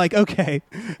idea of like, okay,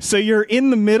 so you're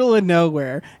in the middle of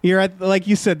nowhere. You're at, like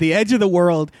you said, the edge of the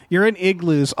world. You're in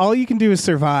igloos. All you can do is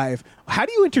survive. How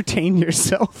do you entertain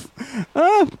yourself?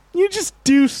 You just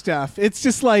do stuff. It's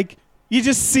just like you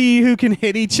just see who can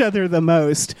hit each other the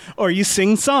most, or you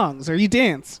sing songs, or you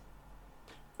dance.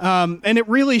 And it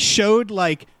really showed,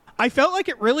 like, I felt like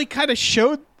it really kind of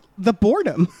showed the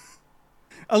boredom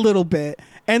a little bit.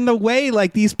 And the way,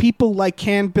 like, these people, like,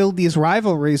 can build these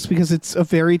rivalries because it's a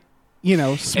very,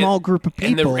 small group of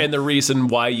people. And the reason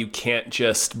why you can't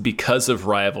just, because of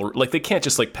rivalry, like, they can't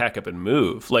just, like, pack up and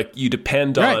move. Like, you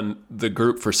depend on the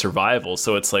group for survival.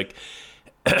 So it's like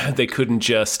they couldn't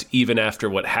just, even after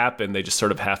what happened, they just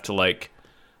sort of have to, like,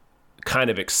 kind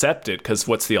of accept it. Because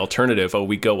what's the alternative? Oh,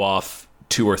 we go off,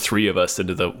 2 or 3 of us,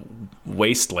 into the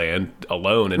wasteland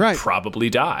alone and probably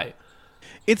die.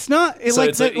 It's not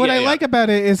what I like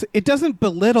about it is it doesn't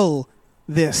belittle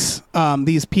these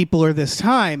people or this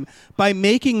time by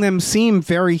making them seem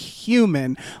very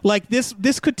human. Like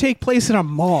this could take place in a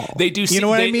mall. They do. You know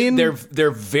what I mean?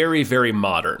 They're very, very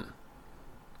modern.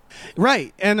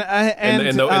 Right, and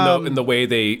in the way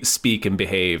they speak and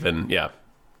behave, and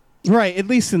right. At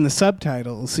least in the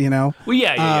subtitles, Well,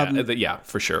 yeah,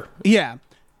 for sure. Yeah.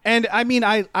 And I mean,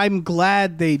 I'm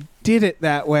glad they did it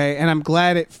that way, and I'm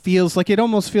glad it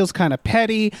almost feels kind of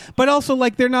petty, but also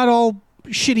like they're not all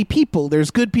shitty people.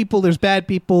 There's good people, there's bad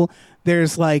people,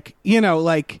 there's like,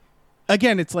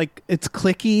 again, it's like, it's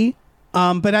cliquey,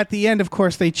 but at the end, of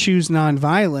course, they choose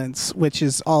nonviolence, which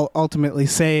is all ultimately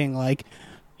saying like,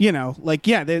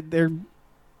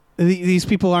 these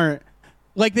people aren't,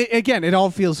 like, again, it all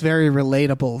feels very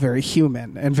relatable, very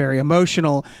human, and very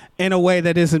emotional in a way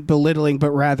that isn't belittling,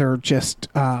 but rather just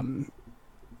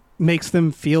makes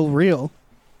them feel real.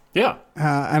 Yeah.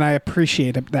 And I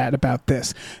appreciate that about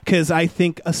this, because I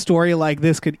think a story like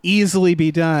this could easily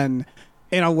be done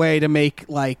in a way to make,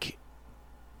 like,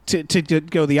 to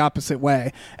go the opposite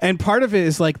way. And part of it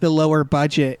is, like, the lower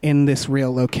budget in this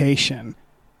real location.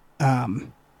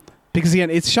 Because, again,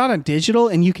 it's shot on digital,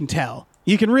 and you can tell.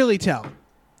 You can really tell.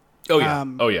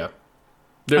 Oh, yeah.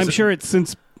 I'm sure it's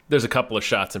since... There's a couple of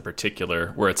shots in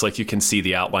particular where it's like you can see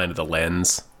the outline of the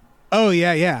lens. Oh,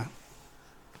 yeah.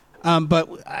 But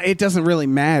it doesn't really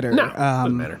matter. No, it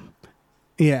doesn't matter.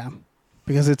 Yeah,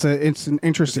 because it's an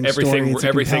interesting story. It's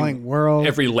a compelling world.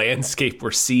 Every landscape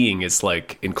we're seeing is,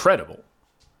 like, incredible.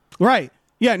 Right.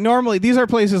 Yeah, normally these are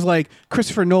places like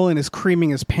Christopher Nolan is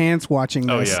creaming his pants watching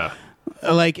this. Oh, yeah.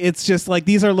 Like, it's just like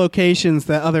these are locations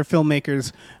that other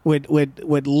filmmakers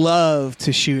would love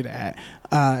to shoot at,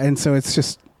 and so it's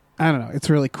just, I don't know, it's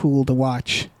really cool to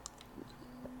watch.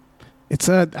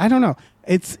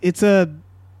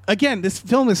 Again, this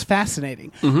film is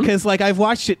fascinating because like I've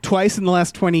watched it twice in the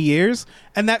last 20 years,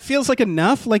 and that feels like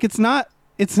enough. Like it's not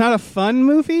a fun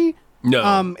movie.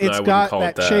 No, it's got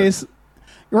that chase.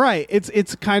 Right,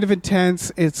 it's kind of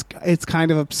intense. It's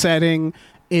kind of upsetting.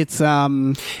 I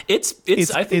think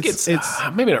it's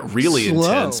maybe not really slow.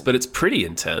 Intense, but it's pretty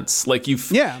intense. Like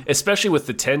especially with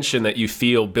the tension that you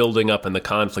feel building up in the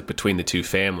conflict between the two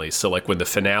families. So like when the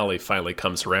finale finally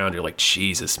comes around, you're like,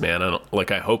 Jesus, man,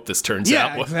 I hope this turns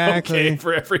out okay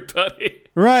for everybody.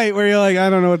 Right, where you're like, I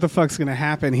don't know what the fuck's gonna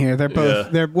happen here. They're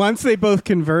both once they both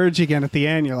converge again at the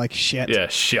end, you're like, shit. Yeah,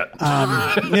 shit.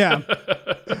 Yeah.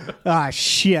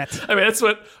 Shit. I mean, that's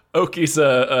what Oki's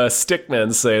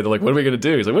stickmen say. They're like, what are we going to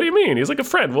do? He's like, what do you mean? He's like, a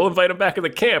friend. We'll invite him back in the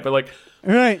camp. And like,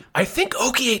 right. I think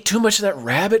Oki ate too much of that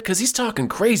rabbit because he's talking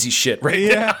crazy shit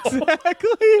now.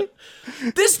 Exactly.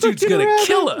 This dude's going to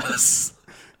kill us.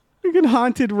 Freaking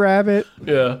haunted rabbit.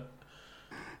 Yeah.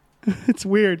 It's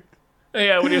weird.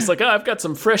 Yeah, when he was like, I've got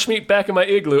some fresh meat back in my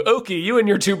igloo. Oki, you and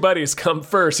your two buddies come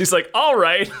first. He's like, all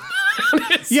right.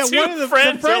 Yeah, one of the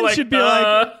friends like, should be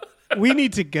like, we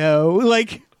need to go.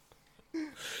 Like,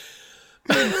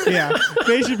 yeah,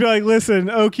 they should be like, listen,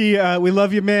 Oki, we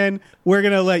love you, man. We're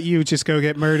going to let you just go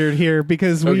get murdered here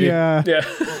because we... Yeah.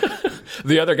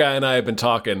 The other guy and I have been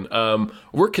talking.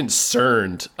 We're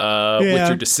concerned with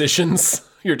your decisions,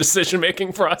 your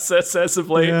decision-making process as of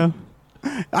late. Yeah.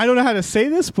 I don't know how to say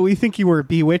this, but we think you were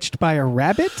bewitched by a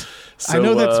rabbit. So, I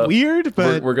know that's weird,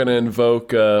 but... We're going to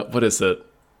invoke... what is it?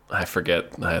 I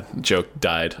forget. Joke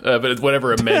died. But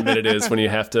whatever amendment it is when you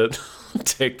have to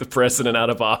take the president out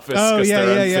of office because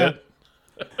they're unfit.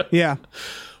 Yeah.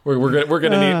 We're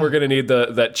gonna need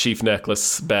that chief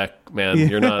necklace back, man.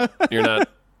 Yeah.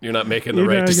 You're not making the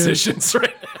right decisions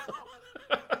right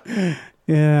now.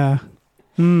 Yeah.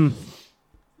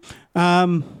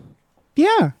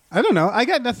 Yeah. I don't know. I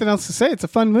got nothing else to say. It's a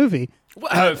fun movie.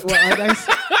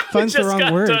 Fun's the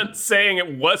wrong word. I just got done saying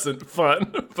it wasn't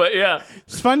fun, but yeah,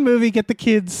 it's a fun movie. Get the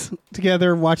kids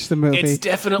together, watch the movie. It's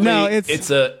definitely it's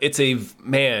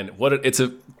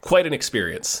quite an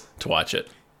experience to watch it.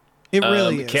 It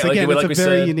really is. Again, it's a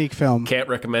very unique film. Can't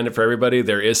recommend it for everybody.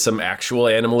 There is some actual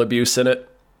animal abuse in it.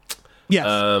 Yes.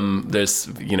 There's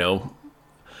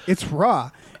it's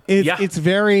raw. It's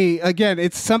very, again,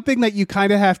 it's something that you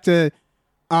kind of have to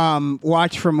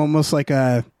watch from almost like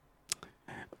a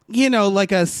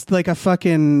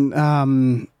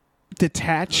fucking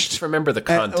detached. Just remember the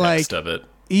context of it.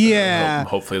 Yeah.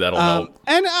 Hopefully that'll help.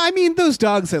 And I mean, those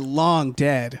dogs are long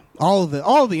dead. All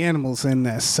the animals in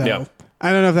this. So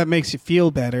I don't know if that makes you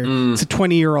feel better. It's a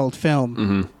 20-year-old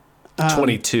film.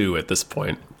 22 at this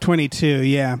point. 22,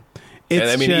 yeah. And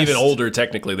I mean, even older,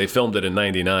 technically. They filmed it in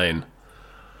 99.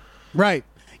 Right.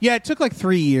 Yeah, it took like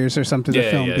 3 years or something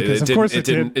to film. Because, of course, it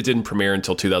didn't premiere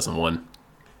until 2001.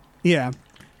 Yeah.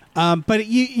 But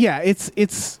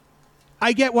it's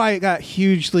I get why it got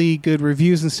hugely good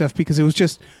reviews and stuff because it was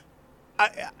just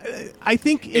I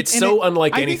think it's so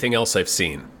unlike anything else I've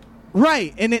seen.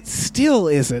 Right, and it still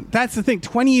isn't. That's the thing.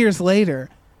 20 years later,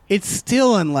 it's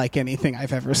still unlike anything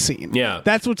I've ever seen. Yeah.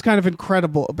 That's what's kind of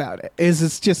incredible about it. Is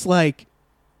it's just like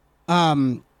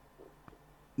no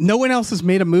one else has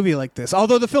made a movie like this.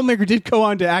 Although the filmmaker did go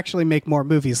on to actually make more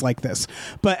movies like this.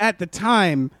 But at the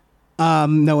time,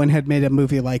 no one had made a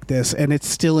movie like this, and it's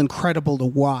still incredible to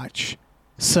watch.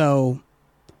 So,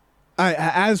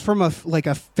 as from a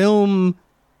film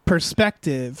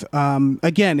perspective,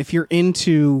 again, if you're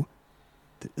into,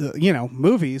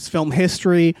 movies, film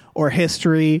history or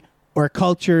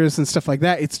cultures and stuff like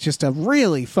that, it's just a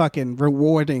really fucking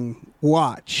rewarding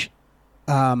watch.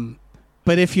 But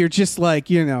if you're just like,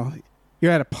 you're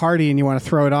at a party and you want to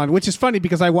throw it on, which is funny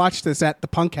because I watched this at the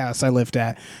punk house I lived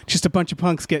at. Just a bunch of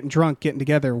punks getting drunk, getting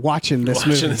together, watching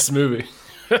this movie.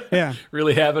 Yeah.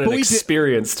 Really having an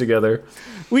experience together.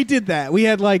 We did that. We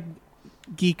had like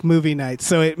geek movie nights,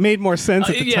 so it made more sense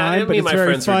at the time, but it's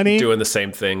very funny. My friends were doing the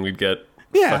same thing. We'd get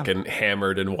fucking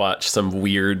hammered and watch some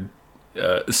weird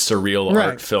surreal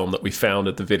art film that we found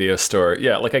at the video store.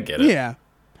 Yeah, like I get it. Yeah.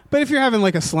 But if you're having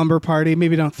like a slumber party,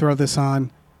 maybe don't throw this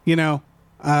on. It's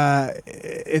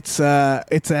a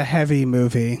heavy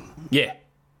movie. Yeah.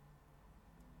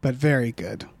 But very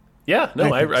good. Yeah,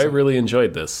 no, I really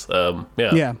enjoyed this.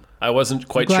 Yeah. I wasn't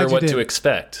quite sure what to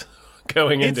expect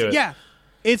going into it. Yeah.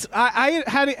 It's I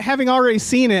had it, having already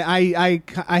seen it, I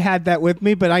had that with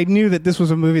me, but I knew that this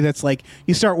was a movie that's like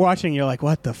you start watching, you're like,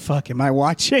 what the fuck am I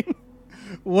watching?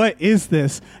 What is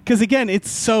this? Because again, it's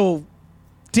so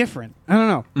different. I don't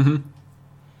know.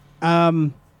 Mm-hmm.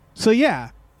 So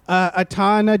yeah,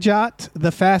 Atanarjuat,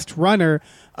 the Fast Runner.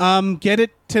 Get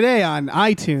it today on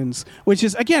iTunes, which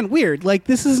is again weird. Like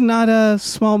this is not a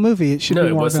small movie. It should be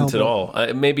more wasn't available. At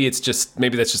all. Maybe that's just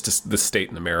the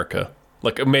state in America.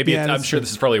 Like maybe I'm sure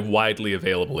this is probably widely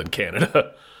available in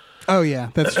Canada. Oh yeah,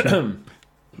 that's true.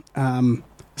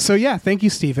 So yeah, thank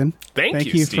you, Stephen.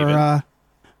 Thank you, Stephen.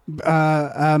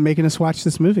 For making us watch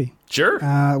this movie. Sure.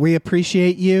 We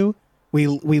appreciate you. We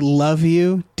love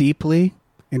you deeply,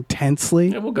 intensely.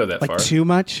 Yeah, we'll go that far. Like too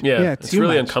much. Yeah, it's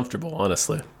really uncomfortable,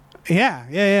 honestly.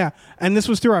 Yeah. And this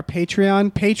was through our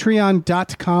Patreon,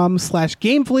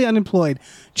 patreon.com/gamefullyunemployed,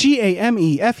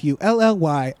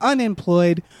 GAMEFULLY,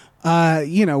 unemployed.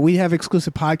 We have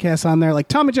exclusive podcasts on there like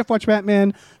Tom and Jeff Watch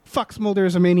Batman, Fox Mulder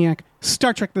is a Maniac,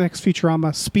 Star Trek The Next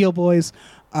Futurama, Spiel Boys.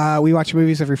 We watch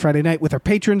movies every Friday night with our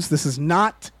patrons. This is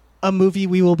not a movie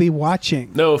we will be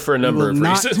watching. No, for a number of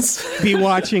reasons. Be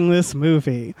watching this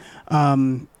movie.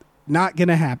 Not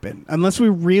gonna happen unless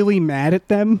we're really mad at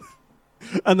them.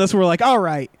 Unless we're like, all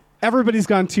right, everybody's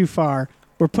gone too far.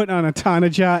 We're putting on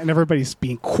Atanarjuat and everybody's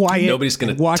being quiet. Nobody's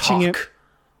going to watching talk. it.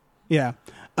 Yeah.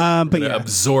 But yeah.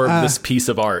 Absorb this piece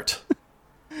of art.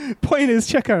 Point is,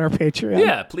 check out our Patreon.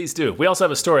 Yeah, please do. We also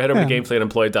have a store. Head over to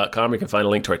gameplayunemployed.com where you can find a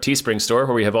link to our Teespring store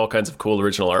where we have all kinds of cool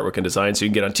original artwork and designs so you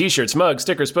can get on t-shirts, mugs,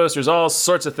 stickers, posters, all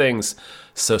sorts of things.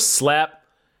 So slap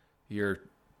your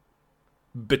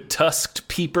betusked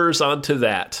peepers onto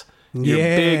that. Your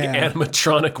big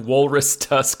animatronic walrus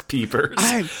tusk peepers.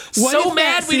 So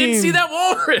mad we didn't see that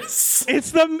walrus.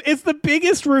 It's the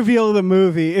biggest reveal of the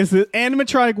movie is the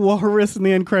animatronic walrus in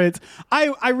the end credits.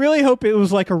 I really hope it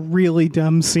was like a really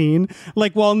dumb scene.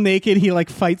 Like while naked he like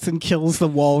fights and kills the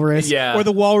walrus. Yeah. Or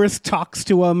the walrus talks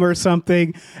to him or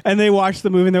something. And they watch the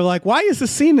movie and they're like, why is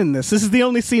this scene in this? This is the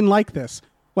only scene like this.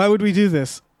 Why would we do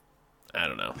this? I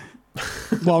don't know.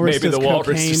 Walrus Maybe the walrus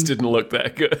cocaine. just didn't look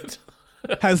that good.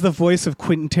 Has the voice of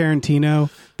Quentin Tarantino.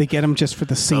 They get him just for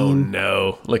the scene. Oh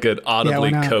no, like an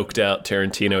audibly coked out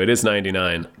Tarantino. It is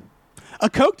 99. A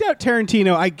coked out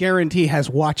Tarantino, I guarantee, has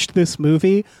watched this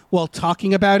movie while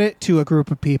talking about it to a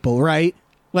group of people, right?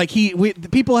 Like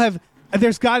people have.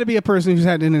 There's got to be a person who's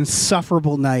had an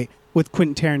insufferable night with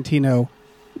Quentin Tarantino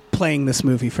playing this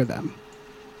movie for them.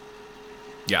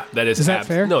 Yeah, that is. Is that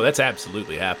fair? No, that's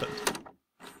absolutely happened.